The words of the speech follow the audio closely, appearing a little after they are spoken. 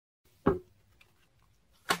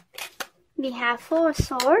We have 4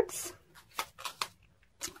 swords,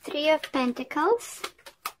 3 of pentacles,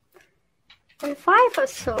 and 5 of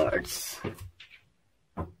swords.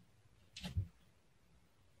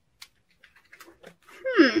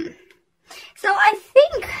 So I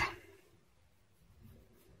think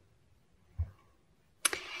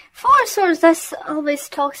 4 swords, that always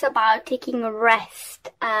talks about taking a rest,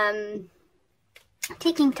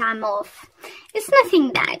 taking time off. It's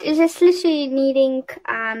nothing bad. It's just literally needing,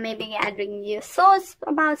 maybe gathering your thoughts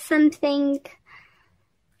about something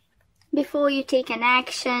before you take an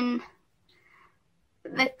action.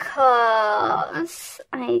 Because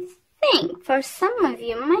I think for some of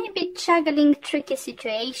you might be juggling tricky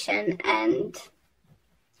situation and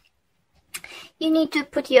you need to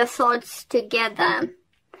put your thoughts together.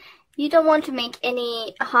 You don't want to make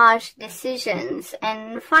any harsh decisions,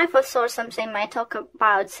 and 5 of swords something might talk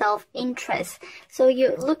about self-interest. So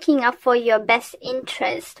you're looking up for your best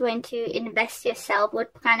interest when to invest yourself,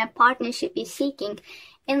 what kind of partnership you're seeking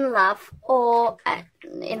in love or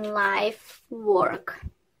in life, work.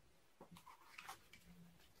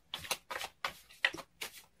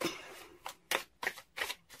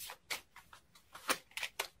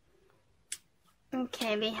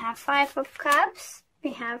 Okay, we have 5 of cups.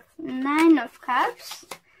 We have 9 of cups,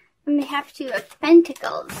 and we have 2 of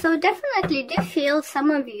pentacles. So definitely do feel some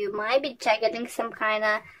of you might be juggling some kind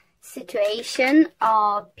of situation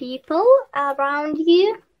or people around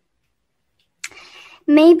you.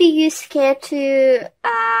 Maybe you're scared to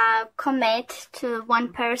commit to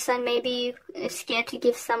one person. Maybe you're scared to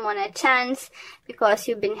give someone a chance because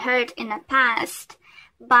you've been hurt in the past.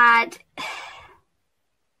 But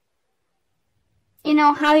you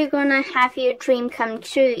know, how you're gonna have your dream come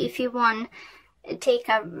true if you want to take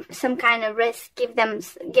some kind of risk,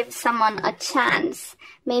 give someone a chance.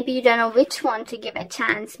 Maybe you don't know which one to give a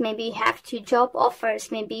chance. Maybe you have 2 job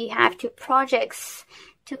offers, maybe you have 2 projects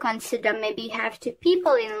to consider, maybe you have 2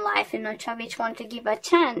 people in life, you're not sure which one to give a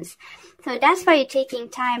chance. So that's why you're taking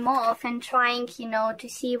time off and trying, you know, to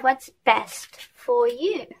see what's best for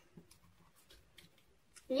you.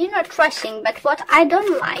 You're not rushing, but what I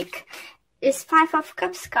don't like is 5 of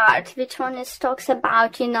Cups card, which one is talks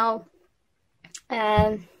about, feeling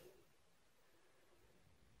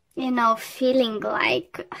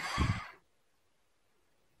like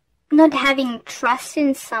not having trust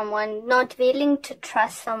in someone, not willing to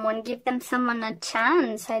trust someone, give someone a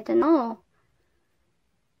chance. I don't know.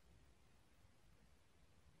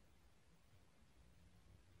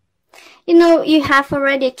 You know, you have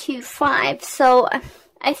already 2 5, so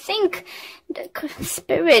I think the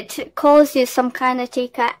spirit calls you some kind of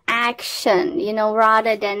take a action,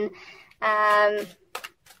 rather than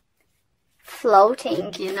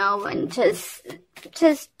floating, and just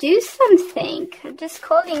do something. Just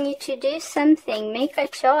calling you to do something, make a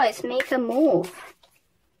choice, make a move.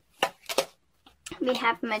 We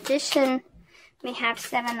have Magician, we have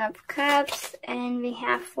 7 of Cups, and we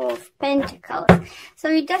have 4 of Pentacles. So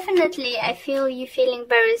you definitely, I feel you feeling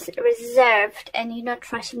very reserved and you're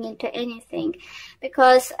not rushing into anything.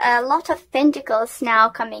 Because a lot of Pentacles now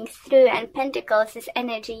coming through, and Pentacles is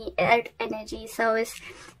energy, earth energy. So it's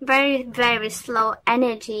very, very slow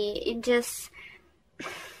energy.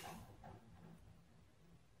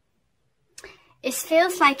 It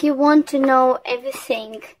feels like you want to know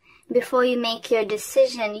everything before you make your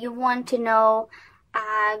decision. You want to know,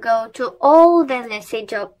 go to all the, let's say,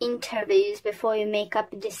 job interviews before you make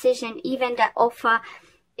up a decision. Even the offer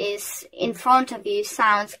is in front of you,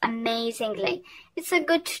 sounds amazingly. It's a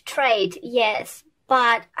good trade, yes,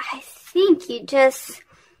 but I think you just,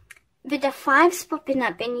 with the 5s popping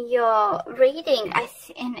up in your reading,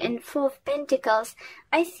 in 4 of Pentacles,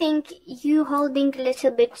 I think you holding a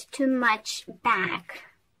little bit too much back.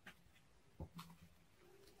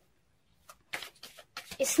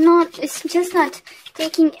 It's just not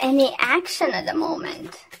taking any action at the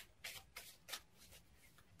moment.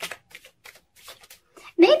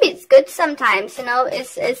 Maybe it's good sometimes,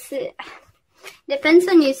 it's depends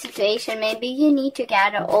on your situation. Maybe you need to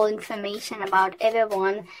gather all information about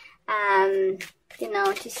everyone,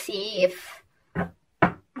 to see if,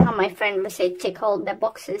 how my friend would say, tick all the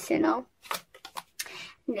boxes, And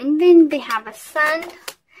then we have a Sun,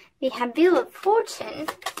 we have Wheel of Fortune,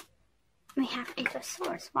 we have 8 of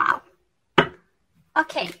Swords. Wow.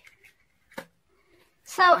 Okay.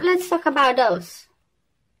 So let's talk about those.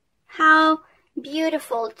 How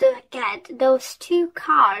beautiful to get those 2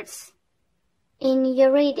 cards in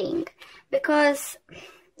your reading. Because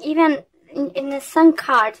even in the Sun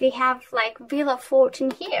card, we have like Wheel of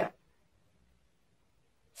Fortune here.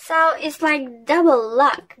 So it's like double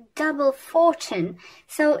luck, double fortune.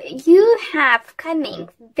 So you have coming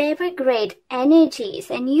very great energies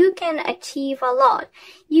and you can achieve a lot.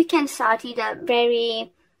 You can start either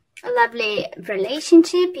very lovely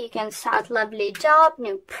relationship, you can start lovely job,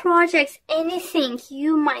 new projects, anything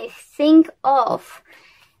you might think of.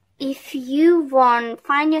 If you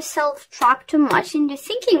find yourself trapped too much in the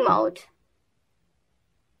thinking mode.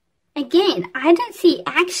 Again, I don't see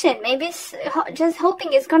action. Maybe it's just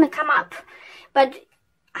hoping it's going to come up. But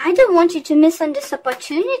I don't want you to miss on this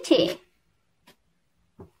opportunity.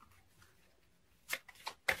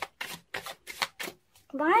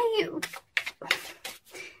 Why you...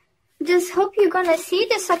 Just hope you're going to see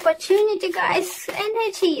this opportunity, guys.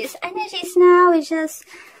 Energies now is just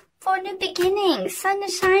for new beginnings. Sun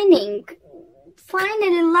is shining.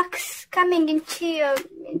 Finally, luck's coming into you,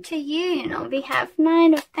 you know. We have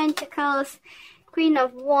 9 of Pentacles, Queen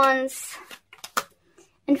of Wands,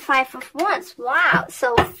 and 5 of Wands. Wow.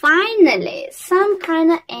 So finally, some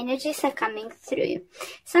kind of energies are coming through.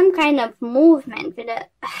 Some kind of movement, with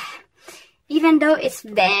even though it's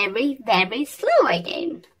very, very slow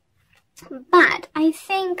again. But I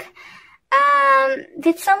think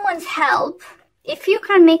with someone's help, if you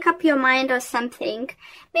can't make up your mind or something,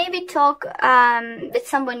 maybe talk with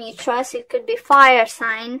someone you trust. It could be fire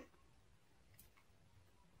sign.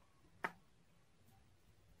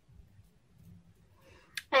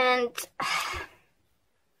 And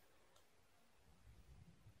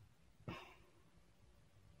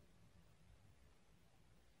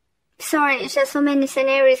sorry, it's just so many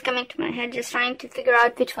scenarios coming to my head, just trying to figure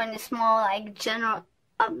out which one is more like general,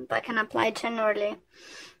 I can apply generally.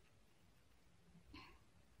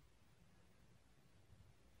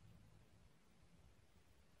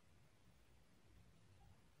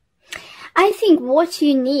 I think what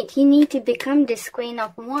you need to become this Queen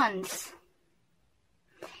of Wands.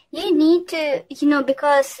 You need to, you know,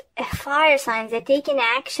 because fire signs, they're taking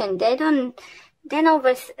action. They don't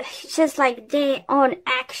just like they on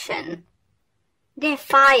action. They're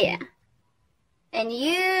fire. And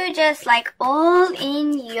you just like all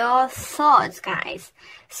in your thoughts, guys.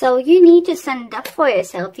 So you need to stand up for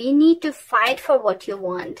yourself. You need to fight for what you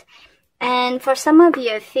want. And for some of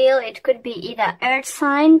you, I feel it could be either earth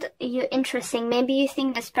sign, you interesting. Maybe you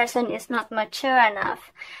think this person is not mature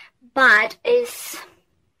enough, but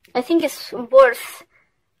I think it's worth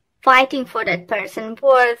fighting for that person,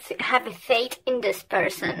 worth having faith in this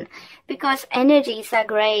person, because energies are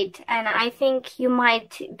great. And I think you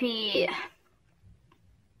might be,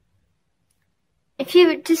 if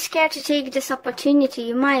you're too scared to take this opportunity,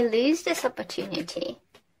 you might lose this opportunity.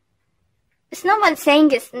 It's no one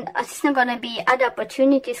saying it's not going to be other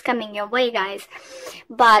opportunities coming your way, guys.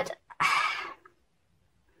 But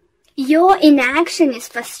your inaction is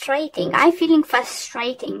frustrating. I'm feeling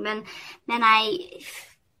frustrating when I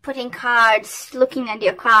putting cards, looking at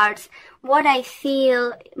your cards. What I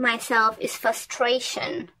feel myself is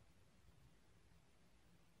frustration.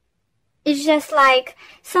 It's just like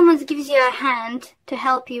someone gives you a hand to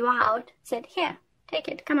help you out. Said, here, take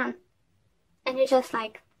it, come on. And you're just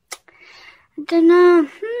like, I don't know,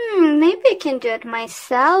 maybe I can do it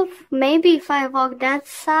myself. Maybe if I walk that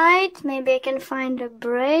side, maybe I can find a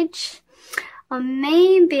bridge. Or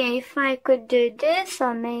maybe if I could do this,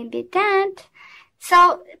 or maybe that.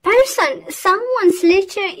 So, someone's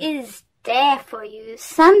literature is there for you.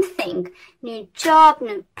 Something, new job,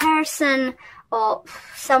 new person, or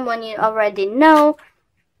someone you already know,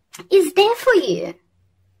 is there for you.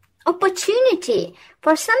 Opportunity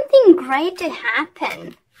for something great to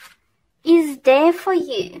happen is there for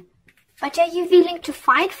you. But are you willing to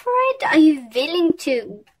fight for it? Are you willing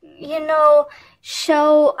to, you know,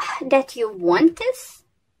 show that you want this?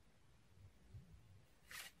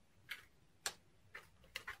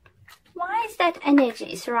 Why is that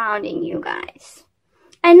energy surrounding you guys?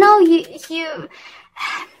 I know you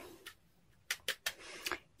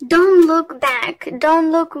don't look back.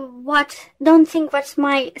 Don't think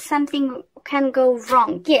something can go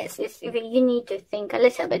wrong. Yes, you need to think a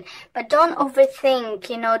little bit, but don't overthink,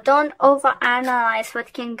 you know, don't overanalyze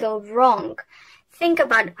what can go wrong. Think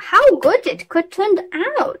about how good it could turn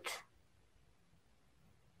out.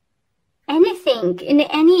 Anything, in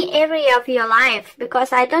any area of your life,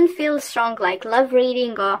 because I don't feel strong like love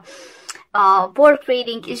reading or work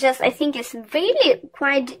reading. It's just, I think it's really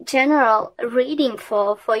quite general reading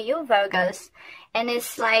for you Virgos, and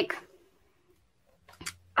it's like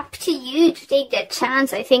up to you to take that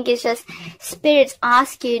chance. I think it's just spirits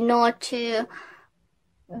ask you not to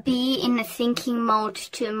be in a thinking mode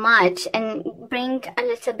too much and bring a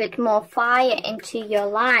little bit more fire into your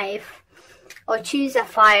life. or choose a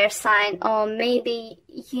fire sign, or maybe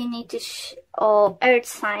you need to or earth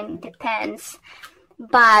sign, depends.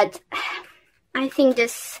 But I think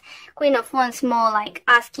this Queen of Wands more like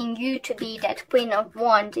asking you to be that Queen of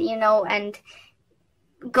Wands, you know, and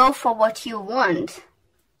go for what you want.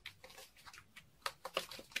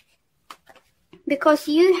 Because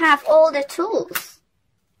you have all the tools.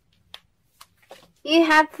 You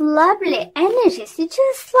have lovely energies. You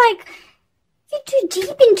just like, you're too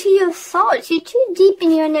deep into your thoughts. You're too deep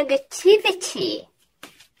in your negativity.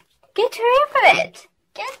 Get rid of it.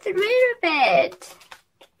 Get rid of it.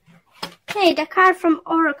 Okay, the card from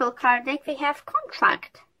Oracle card deck, we have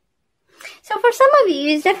contract. So for some of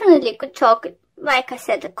you, it's definitely good talk. Like I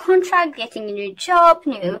said, a contract, getting a new job,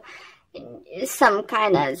 some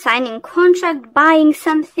kind of signing contract, buying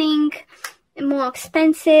something more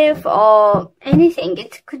expensive or anything.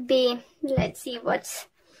 It could be, let's see what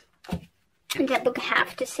the book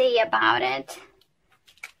have to say about it.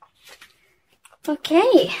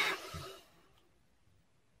 Okay.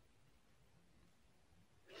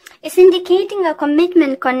 It's indicating a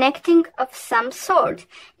commitment connecting of some sort.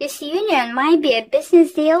 This union might be a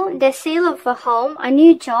business deal, the sale of a home, a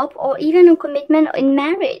new job, or even a commitment in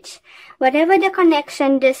marriage. Whatever the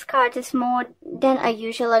connection, this card is more than a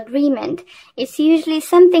usual agreement. It's usually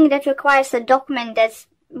something that requires a document that's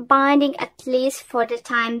binding, at least for the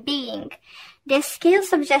time being. The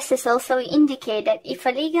scales of justice also indicate that if a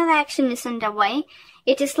legal action is underway,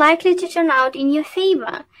 it is likely to turn out in your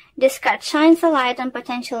favor. This card shines a light on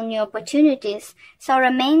potential new opportunities, so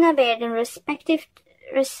remain aware and receptive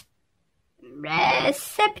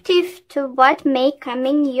to what may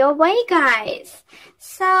coming your way, guys.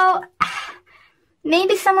 So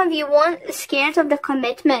maybe some of you scared of the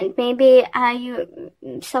commitment. Maybe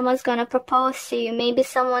someone's gonna propose to you. Maybe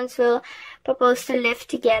someone's will propose to live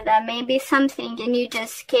together. Maybe something, and you're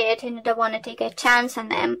just scared and you don't want to take a chance on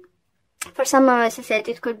them. For some of us, I said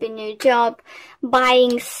it could be a new job,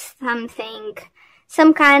 buying something,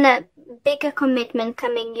 some kind of bigger commitment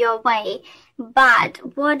coming your way. But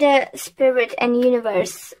what the spirit and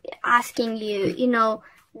universe asking you, you know,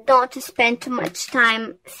 not to spend too much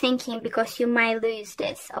time thinking, because you might lose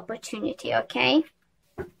this opportunity, okay?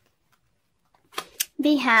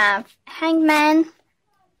 We have Hangman,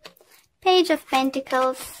 Page of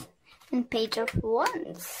Pentacles, and Page of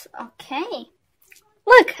Wands. Okay.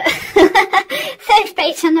 Look! Third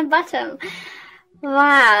page on the bottom.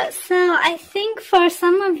 Wow. So I think for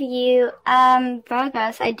some of you,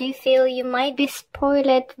 Virgos, I do feel you might be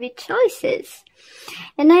spoiled with choices.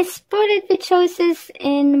 And I spoiled with choices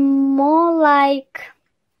in more like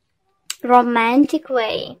romantic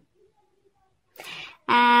way.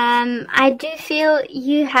 I do feel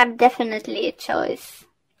you have definitely a choice.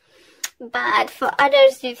 But for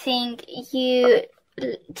others, you think you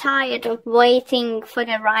tired of waiting for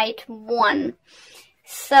the right one.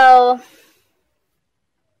 So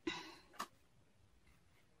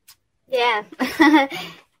yeah.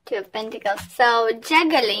 Two of Pentacles. So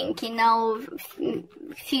juggling, you know,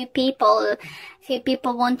 few people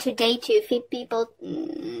want to date you, few people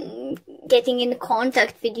getting in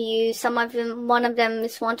contact with you. Some of them, one of them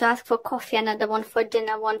is want to ask for coffee, another one for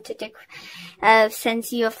dinner, one to take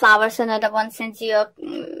sends you flowers, another one sends you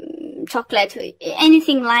chocolate,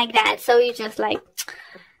 anything like that. So you just like,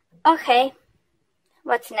 okay,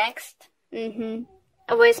 what's next?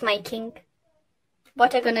 Where's my king?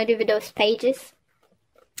 What are you gonna do with those pages?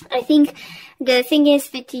 I think the thing is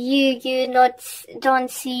with you don't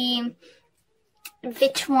see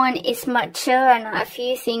which one is mature enough.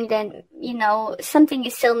 You think that, you know, something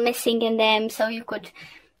is still missing in them, so you could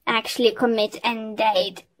actually commit and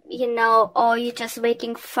date, you know, or you're just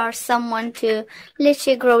waiting for someone to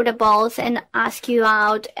literally grow the balls and ask you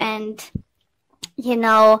out and, you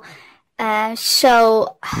know,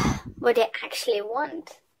 show what they actually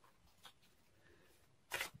want.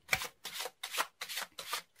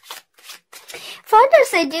 For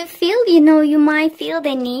others, I do feel, you know, you might feel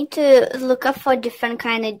they need to look up for different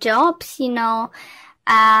kind of jobs, you know.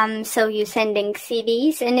 So you're sending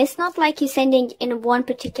CVs, and it's not like you're sending in one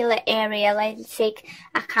particular area, like say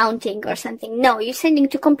accounting or something. No, you're sending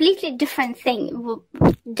to completely different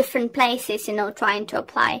different places, you know, trying to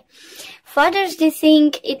apply. For others, they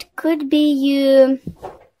think it could be you,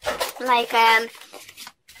 like,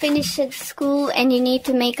 finish at school and you need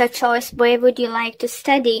to make a choice where would you like to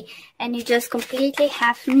study, and you just completely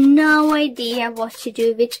have no idea what to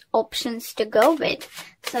do, which options to go with.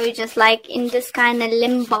 So you're just like in this kind of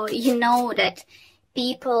limbo. You know that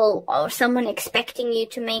people or someone expecting you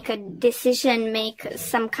to make a decision, make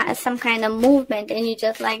some kind of movement, and you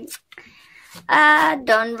just like,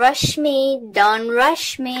 Don't rush me, don't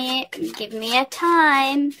rush me, give me a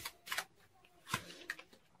time.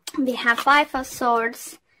 We have Five of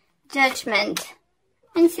Swords, Judgment,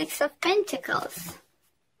 and Six of Pentacles.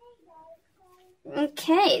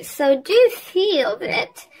 Okay, so do you feel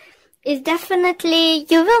that it's definitely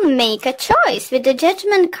you will make a choice? With the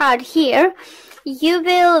Judgment card here, you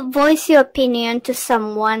will voice your opinion to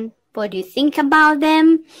someone. What do you think about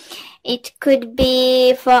them? It could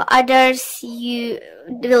be for others, you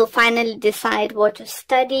will finally decide what to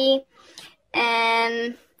study.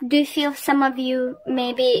 And do you feel some of you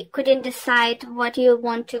maybe couldn't decide what you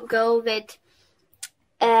want to go with,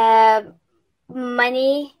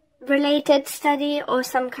 money related study or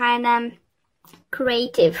some kind of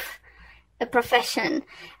creative profession?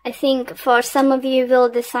 I think for some of you will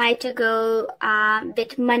decide to go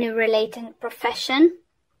with money related profession.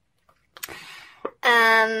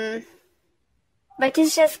 But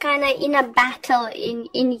it's just kind of in a battle in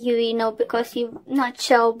you, you know, because you're not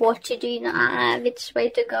sure what to do, you know, which way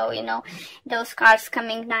to go, you know. Those cards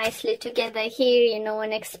coming nicely together here, you know,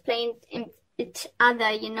 and explain each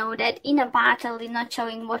other, you know, that in a battle, you're not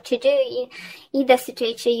showing what to do. Either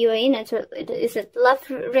situation you're in, is it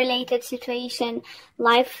love-related situation,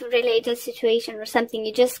 life-related situation, or something.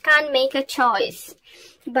 You just can't make a choice.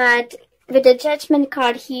 But with the Judgment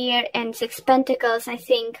card here and Six Pentacles, I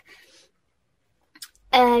think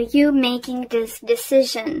you making this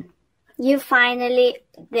decision, you finally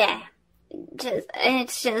there.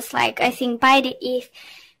 It's just like, I think by the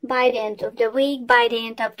end of the week, by the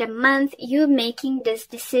end of the month, you making this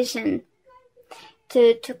decision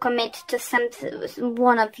to commit to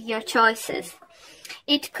one of your choices.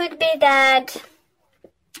 It could be that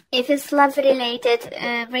if it's love related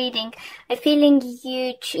reading, I'm feeling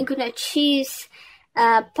you gonna choose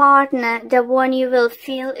a partner, the one you will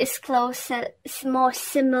feel is closer, more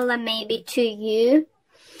similar maybe to you.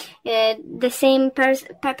 The same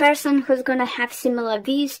person who's gonna have similar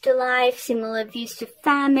views to life, similar views to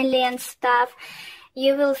family and stuff.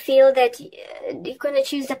 You will feel that you're gonna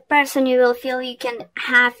choose a person you will feel you can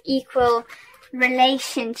have equal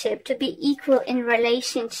relationship, to be equal in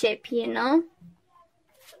relationship, you know.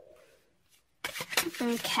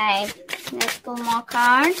 Okay, let's pull more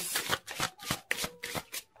cards.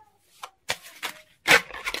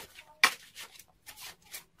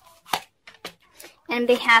 And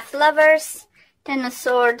we have Lovers, Ten of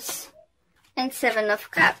Swords, and Seven of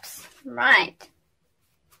Cups. Right.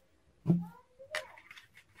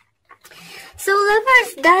 So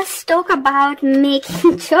Lovers does talk about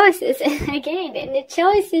making choices. And again, and the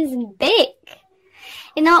choice is big.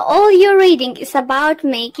 You know, all your reading is about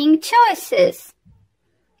making choices.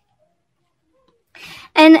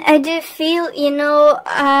 And I do feel, you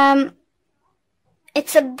know,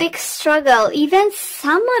 it's a big struggle. Even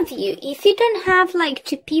some of you, if you don't have like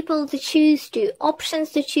two people to choose to,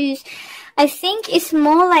 options to choose, I think it's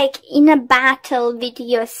more like in a battle with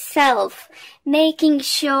yourself, making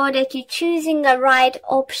sure that you're choosing the right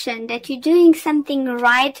option, that you're doing something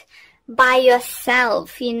right by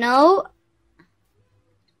yourself, you know.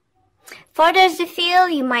 For those who feel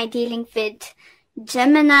you might dealing with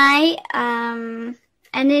Gemini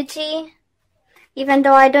energy, even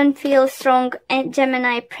though I don't feel strong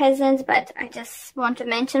Gemini presence, but I just want to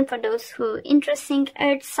mention for those who interesting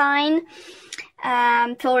earth sign,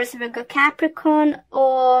 Taurus, Virgo, Capricorn,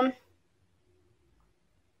 or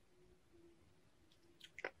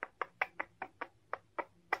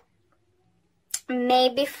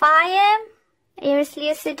maybe fire, Aries,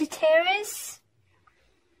 Leo, Sagittarius,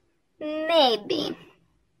 maybe.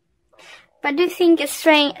 But I do think a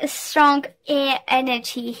strong air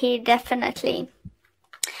energy here, definitely.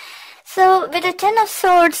 So with the Ten of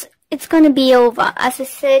Swords, it's going to be over. As I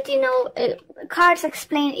said, you know, cards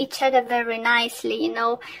explain each other very nicely, you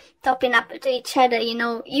know, topping up to each other, you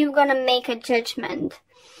know, you're going to make a judgment.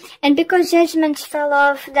 And because judgments fell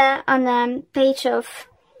off on a page of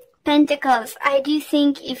Pentacles, I do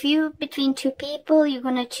think if you, between two people, you're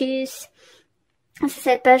going to choose, as I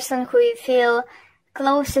said, person who you feel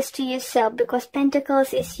closest to yourself, because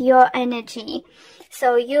Pentacles is your energy.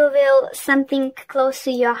 So you will something close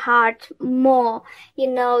to your heart more, you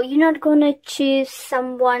know. You're not gonna choose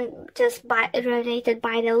someone just related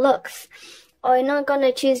by the looks, or you're not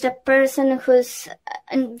gonna choose the person who's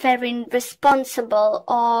very responsible,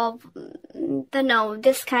 or don't know,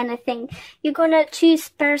 this kind of thing. You're gonna choose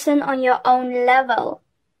person on your own level,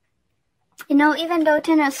 you know. Even though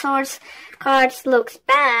Ten of Swords cards looks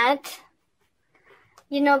bad,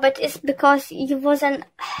 you know, but it's because you wasn't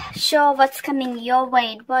sure what's coming your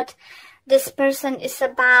way, what this person is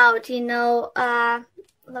about, you know.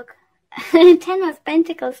 Look, Ten of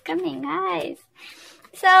Pentacles coming, guys.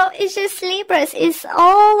 So it's just Libras. It's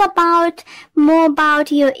all about, more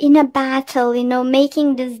about your inner battle, you know,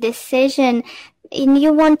 making this decision. And you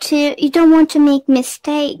don't want to make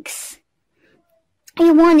mistakes.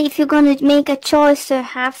 You want, if you're going to make a choice, to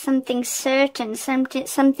have something certain,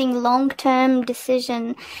 something long-term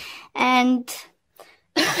decision, and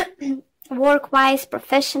work-wise,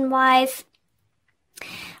 profession-wise,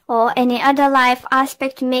 or any other life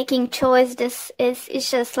aspect, making choice. This is,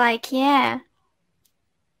 it's just like, yeah,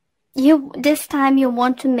 this time you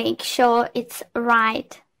want to make sure it's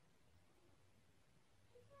right.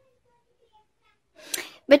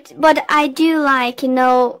 But what I do like, you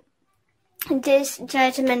know, this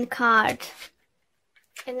Judgment card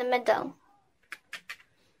in the middle.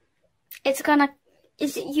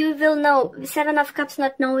 You will know, Seven of Cups,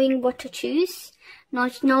 not knowing what to choose,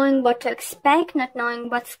 not knowing what to expect, not knowing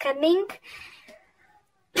what's coming.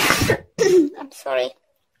 I'm sorry.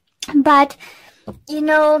 But, you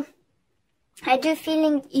know, I do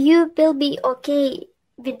feeling you will be okay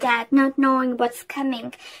with that, not knowing what's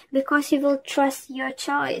coming, because you will trust your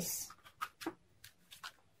choice.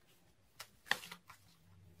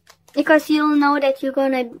 Because you'll know that you're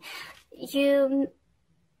gonna, doing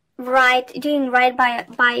right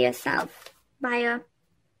by yourself.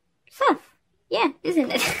 Yeah,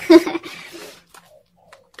 isn't it?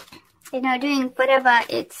 You know, doing whatever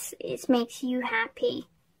it makes you happy.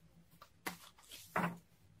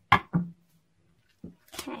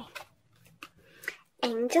 Okay.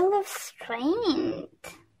 Angel of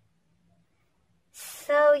Strength.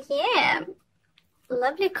 So yeah,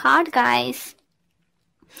 lovely card, guys.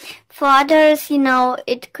 For others, you know,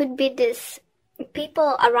 it could be this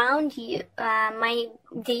people around you might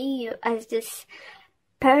view you as this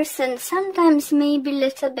person, sometimes maybe a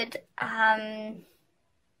little bit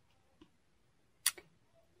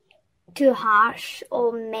too harsh,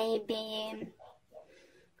 or maybe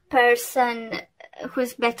person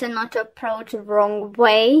who's better not to approach the wrong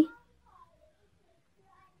way.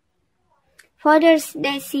 For others,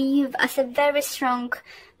 they see you as a very strong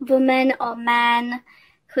woman or man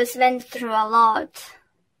who's went through a lot,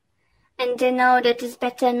 and they know that it's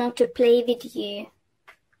better not to play with you.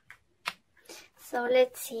 So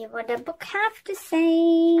let's see what the book have to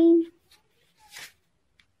say.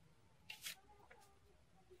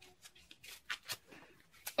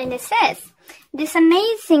 And it says, this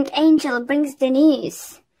amazing angel brings the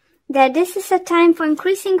news that this is a time for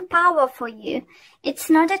increasing power for you. It's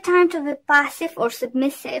not a time to be passive or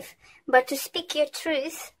submissive, but to speak your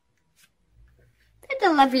truth. That's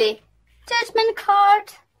a lovely Judgment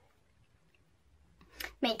card.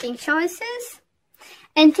 Making choices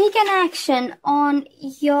and take an action on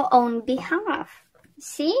your own behalf.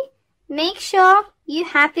 See? Make sure you're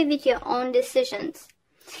happy with your own decisions.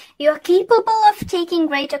 You are capable of taking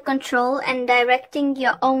greater control and directing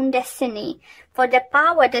your own destiny, for the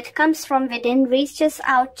power that comes from within reaches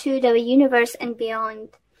out to the universe and beyond.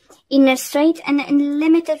 Inner strength and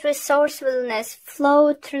unlimited resourcefulness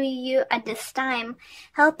flow through you at this time,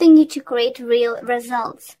 helping you to create real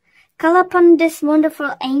results. Call upon this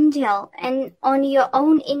wonderful angel and on your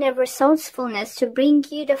own inner resourcefulness to bring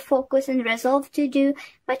you the focus and resolve to do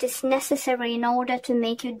what is necessary in order to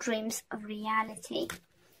make your dreams a reality.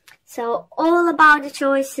 So all about the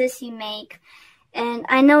choices you make. And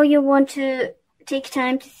I know you want to take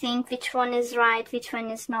time to think which one is right, which one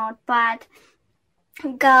is not, but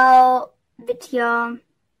go with your,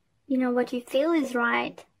 what you feel is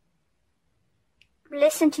right.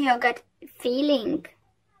 Listen to your gut feeling.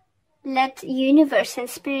 Let universe and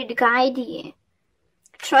spirit guide you.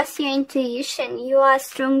 Trust your intuition. You are a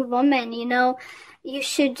strong woman, You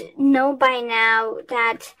should know by now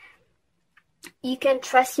that you can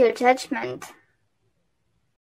trust your judgment.